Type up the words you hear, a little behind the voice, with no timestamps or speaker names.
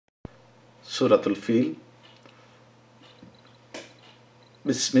Suratul Fil.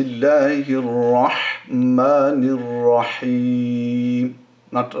 Bismillahir Rahmanir Rahim.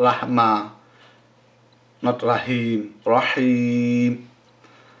 Not Rahma, not Rahim. Rahim.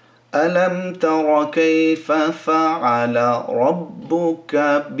 Alam tara kayfa fa'ala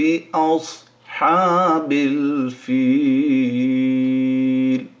rabbuka bi ashabil fil.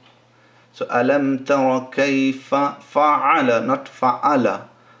 So alam tara kayfa fa'ala, not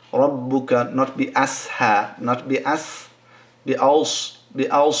fa'ala. Rabbuka, not bi asha, not bi as. Bi aus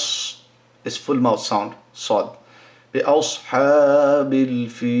is full mouth sound, sod. Bi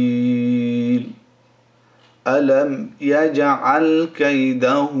ashabil fil. Alam yaj'al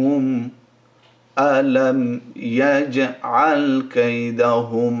kaydahum, alam yaj'al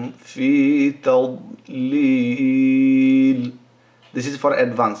kaydahum fi tadlil. This is for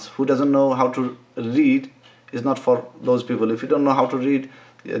advanced. Who doesn't know how to read is not for those people. If you don't know how to read,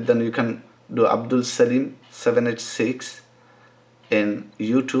 then you can do Abdul Salim 786 in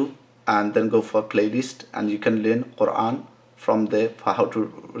YouTube and then go for playlist, and you can learn Quran from there for how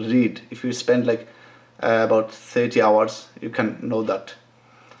to read. If you spend like about 30 hours, you can know that.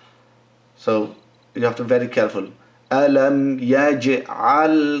 So you have to be very careful. Alam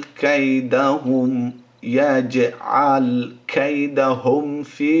yaj'al kaydahum, yaj'al kaydahum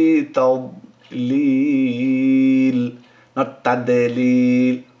fi tadlil, not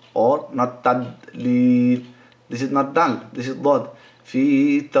tadlil or not tadlil. This is not dal, this is dad.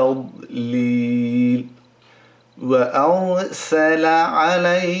 Fi tadlil. Wa arsala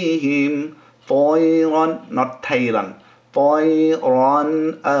alayhim طيرا, not tayran,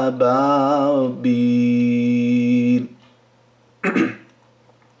 طيرا أبابيل.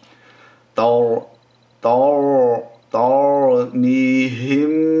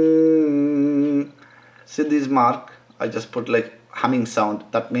 ترميهم. See this mark, I just put like humming sound.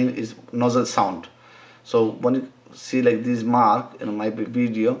 That means is nozzle sound. So when you see like this mark in my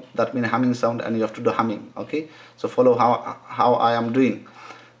video, that means humming sound, and you have to do humming. Okay, so follow how I am doing.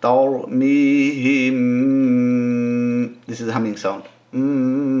 Tarmihim. This is humming sound.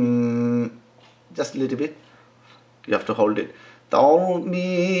 Just a little bit. You have to hold it.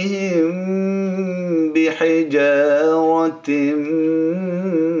 Tarmihim bihijaratin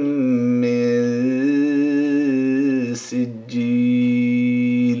min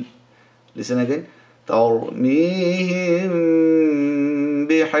sijil. Listen again. Tarmihim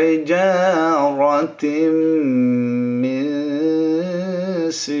bihijaratin min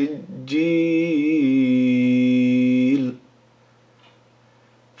sijil.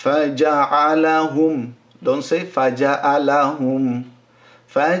 Faja'alahum. Don't say faja'alahum.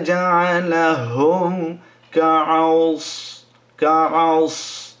 Faja'alahum ka'as.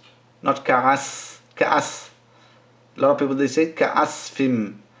 Ka'as. Not ka'as. Ka'as. A lot of people they say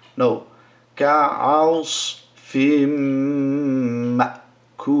ka'asfim. No. Ka'asfim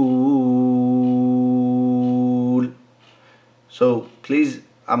ma'kul. So please,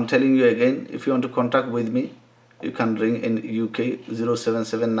 I'm telling you again, if you want to contact with me, you can ring in UK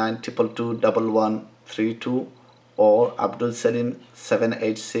 0779 222 1132 or Abdul Salim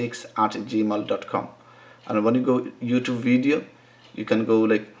 786 at gmail.com. And when you go YouTube video, you can go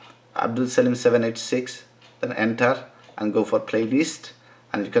like Abdul Salim 786, then enter and go for playlist,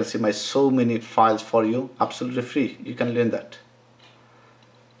 and you can see my so many files for you, absolutely free. You can learn that.